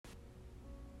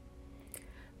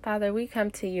Father, we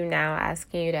come to you now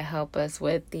asking you to help us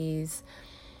with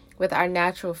our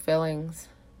natural feelings.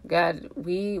 God,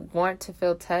 we want to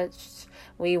feel touched.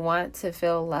 We want to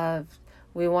feel loved.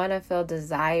 We want to feel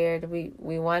desired.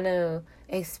 We want to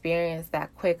experience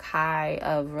that quick high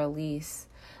of release.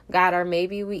 God, or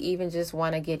maybe we even just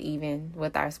want to get even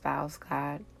with our spouse,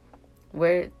 God.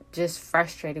 We're just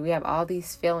frustrated. We have all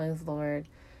these feelings, Lord.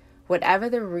 Whatever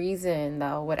the reason,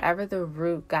 though, whatever the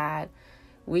root, God,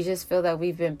 we just feel that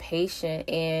we've been patient.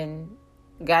 And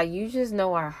God, you just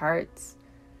know our hearts.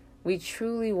 We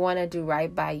truly want to do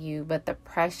right by you, but the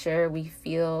pressure we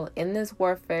feel in this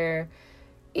warfare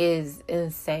is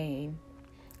insane.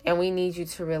 And we need you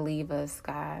to relieve us,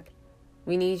 God.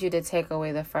 We need you to take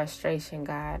away the frustration,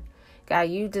 God. God,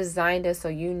 you designed us so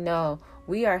you know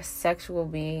we are sexual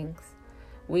beings.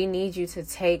 We need you to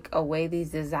take away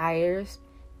these desires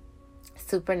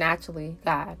supernaturally,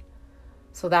 God,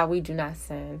 so that we do not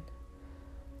sin.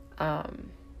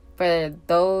 For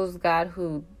those, God,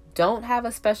 who don't have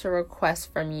a special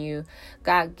request from you,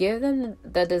 God, give them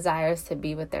the desires to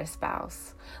be with their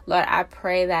spouse. Lord, I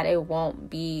pray that it won't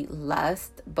be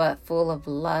lust, but full of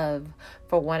love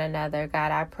for one another.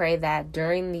 God, I pray that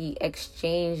during the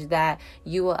exchange that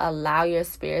you will allow your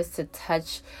spirits to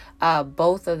touch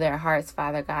both of their hearts,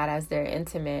 Father God, as they're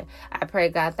intimate. I pray,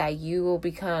 God, that you will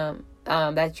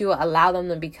that you will allow them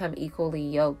to become equally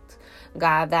yoked.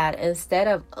 God, that instead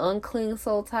of unclean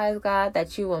soul ties, God,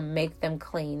 that you will make them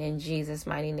clean in Jesus'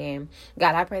 mighty name.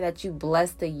 God, I pray that you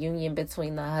bless the union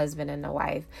between the husband and the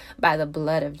wife by the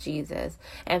blood of Jesus.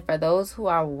 And for those who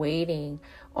are waiting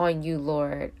on you,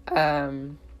 Lord,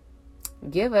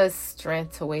 give us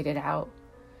strength to wait it out.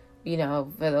 You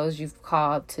know, for those you've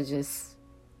called to just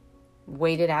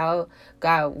wait it out,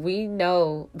 God, we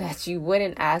know that you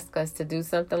wouldn't ask us to do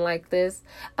something like this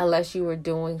unless you were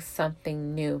doing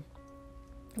something new.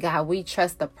 God, we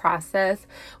trust the process.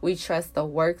 We trust the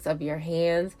works of your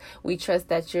hands. We trust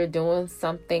that you're doing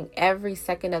something every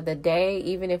second of the day,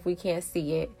 even if we can't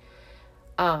see it.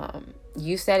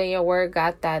 You said in your word,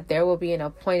 God, that there will be an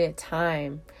appointed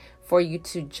time for you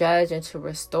to judge and to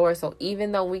restore. So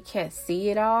even though we can't see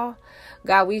it all,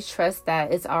 God, we trust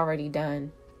that it's already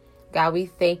done. God, we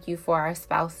thank you for our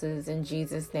spouses in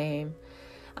Jesus' name.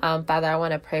 Father, I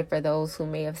want to pray for those who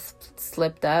may have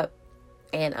slipped up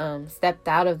and stepped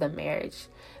out of the marriage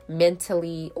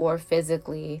mentally or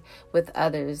physically with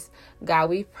others. God,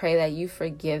 we pray that you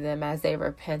forgive them as they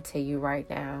repent to you right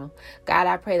now. God,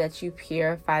 I pray that you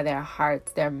purify their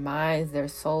hearts, their minds, their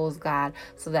souls, God,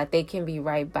 so that they can be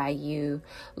right by you.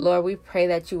 Lord, we pray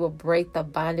that you will break the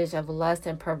bondage of lust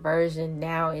and perversion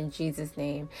now in Jesus'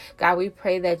 name. God, we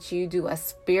pray that you do a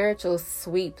spiritual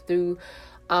sweep through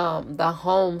the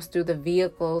homes, through the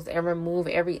vehicles, and remove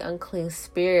every unclean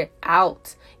spirit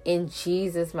out in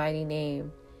Jesus' mighty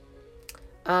name.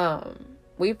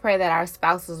 We pray that our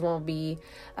spouses won't be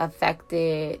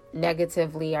affected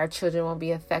negatively. Our children won't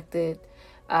be affected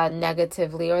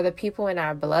negatively, or the people in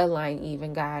our bloodline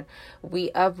even, God.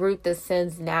 We uproot the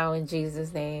sins now in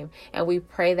Jesus' name. And we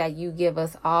pray that you give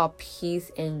us all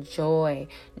peace and joy,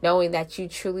 knowing that you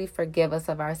truly forgive us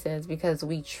of our sins because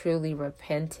we truly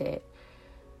repented.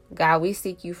 God, we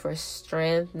seek you for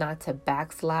strength not to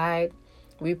backslide.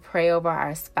 We pray over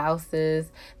our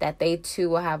spouses that they too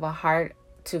will have a heart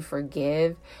to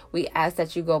forgive. We ask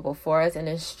that you go before us and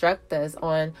instruct us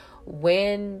on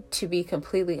when to be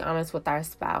completely honest with our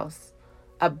spouse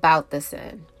about the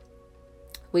sin.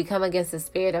 We come against the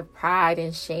spirit of pride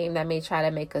and shame that may try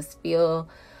to make us feel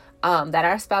that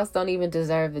our spouse don't even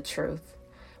deserve the truth.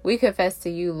 We confess to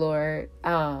you, Lord,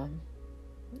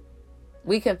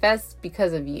 we confess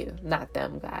because of you, not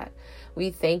them, God.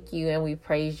 We thank you and we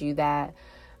praise you that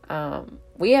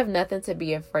we have nothing to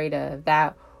be afraid of,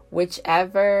 that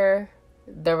whichever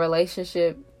the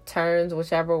relationship turns,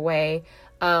 whichever way,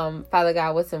 Father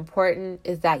God, what's important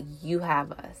is that you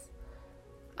have us.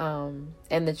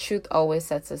 And the truth always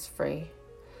sets us free.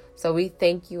 So we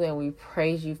thank you and we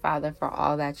praise you, Father, for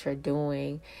all that you're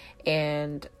doing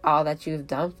and all that you've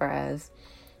done for us.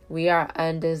 We are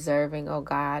undeserving, oh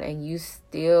God, and you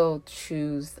still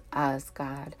choose us,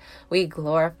 God. We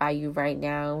glorify you right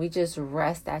now. We just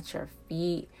rest at your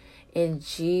feet. In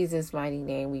Jesus' mighty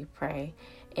name we pray.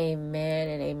 Amen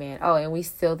and amen. Oh, and we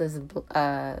seal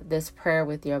this prayer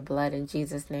with your blood in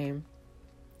Jesus' name.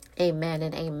 Amen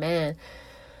and amen.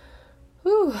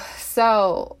 Whew.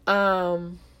 So,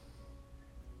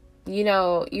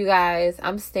 you guys,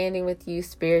 I'm standing with you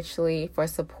spiritually for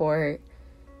support.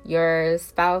 Your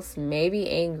spouse may be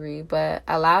angry, but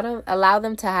allow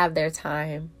them to have their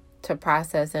time to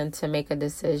process and to make a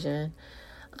decision.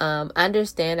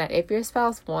 Understand that if your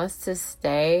spouse wants to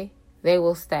stay They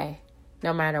will stay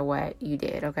no matter what you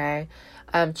did, okay?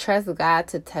 Trust God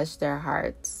to touch their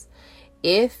hearts.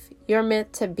 If you're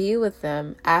meant to be with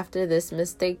them after this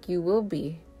mistake, you will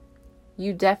be.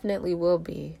 You definitely will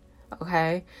be,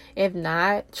 okay? If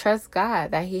not, trust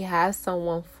God that He has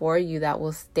someone for you that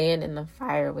will stand in the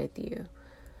fire with you.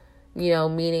 You know,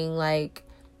 meaning like,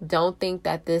 don't think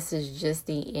that this is just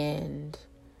the end.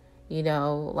 You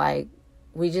know, like,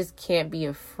 we just can't be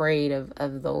afraid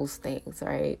of those things,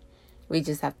 right? We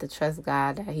just have to trust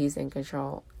God that He's in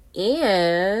control.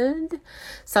 And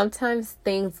sometimes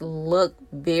things look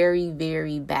very,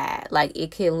 very bad. Like,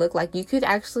 it can look like you could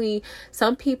actually,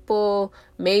 some people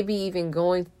maybe even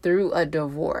going through a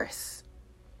divorce.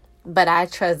 But I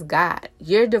trust God.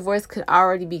 Your divorce could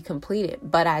already be completed,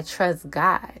 but I trust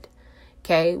God.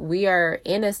 Okay, we are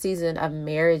in a season of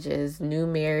marriages,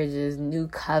 new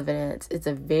covenants. It's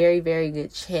a very, very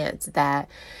good chance that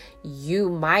you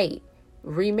might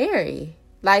remarry.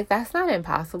 Like, that's not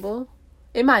impossible.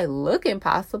 It might look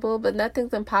impossible, but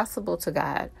nothing's impossible to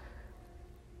God.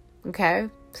 Okay,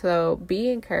 so be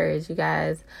encouraged, you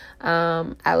guys.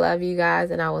 I love you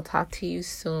guys, and I will talk to you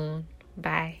soon.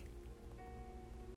 Bye.